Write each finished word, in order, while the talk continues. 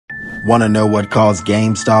Want to know what caused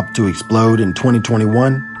GameStop to explode in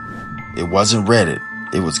 2021? It wasn't Reddit,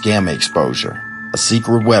 it was gamma exposure, a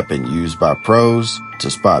secret weapon used by pros to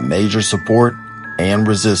spot major support and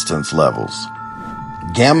resistance levels.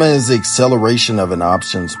 Gamma is the acceleration of an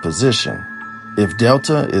option's position. If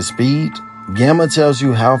delta is speed, gamma tells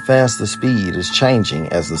you how fast the speed is changing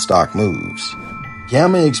as the stock moves.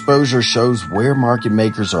 Gamma exposure shows where market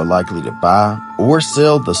makers are likely to buy or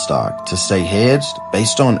sell the stock to stay hedged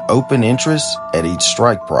based on open interest at each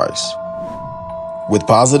strike price. With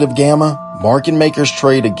positive gamma, market makers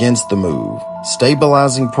trade against the move,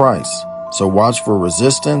 stabilizing price, so watch for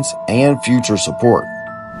resistance and future support.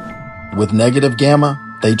 With negative gamma,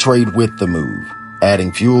 they trade with the move,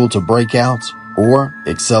 adding fuel to breakouts or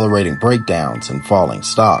accelerating breakdowns in falling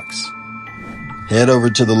stocks. Head over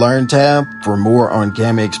to the Learn tab for more on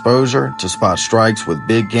gamma exposure to spot strikes with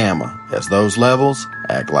big gamma, as those levels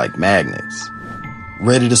act like magnets.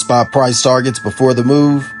 Ready to spot price targets before the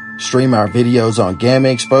move? Stream our videos on gamma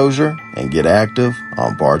exposure and get active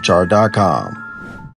on barchart.com.